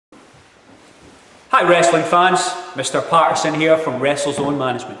Hi wrestling fans, Mr Paterson here from WrestleZone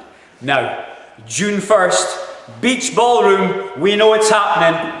Management. Now, June 1st, Beach Ballroom, we know it's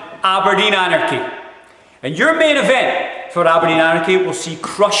happening, Aberdeen Anarchy. And your main event for Aberdeen Anarchy will see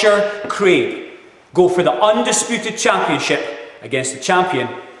Crusher Craig go for the Undisputed Championship against the champion,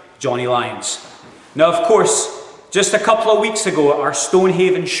 Johnny Lyons. Now of course, just a couple of weeks ago at our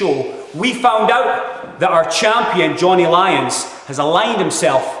Stonehaven show, we found out that our champion, Johnny Lyons, has aligned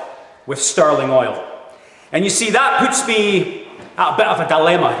himself with sterling oil. And you see, that puts me at a bit of a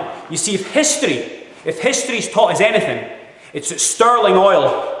dilemma. You see, if history's taught us anything, it's that sterling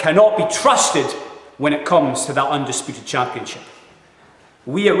oil cannot be trusted when it comes to that Undisputed Championship.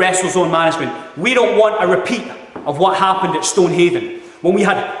 We at WrestleZone Management, we don't want a repeat of what happened at Stonehaven when we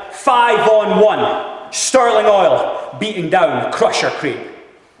had 5-on-1 sterling oil beating down Crusher Craig.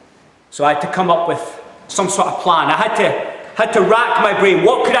 So I had to come up with some sort of plan. I had to rack my brain.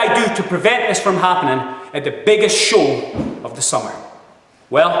 What could I do to prevent this from happening at the biggest show of the summer?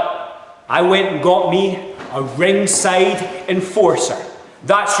 Well, I went and got me a ringside enforcer.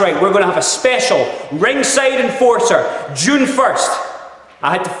 That's right, we're going to have a special ringside enforcer, June 1st.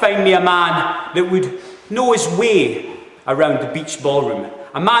 I had to find me a man that would know his way around the Beach Ballroom.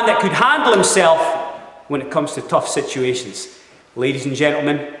 A man that could handle himself when it comes to tough situations. Ladies and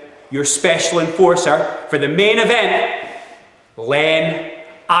gentlemen, your special enforcer for the main event, Len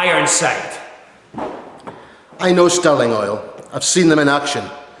Ironside. I know sterling oil. I've seen them in action.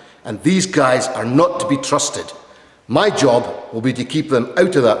 And these guys are not to be trusted. My job will be to keep them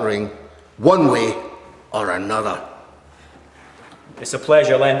out of that ring, one way or another. It's a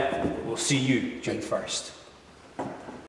pleasure, Len. We'll see you June 1st.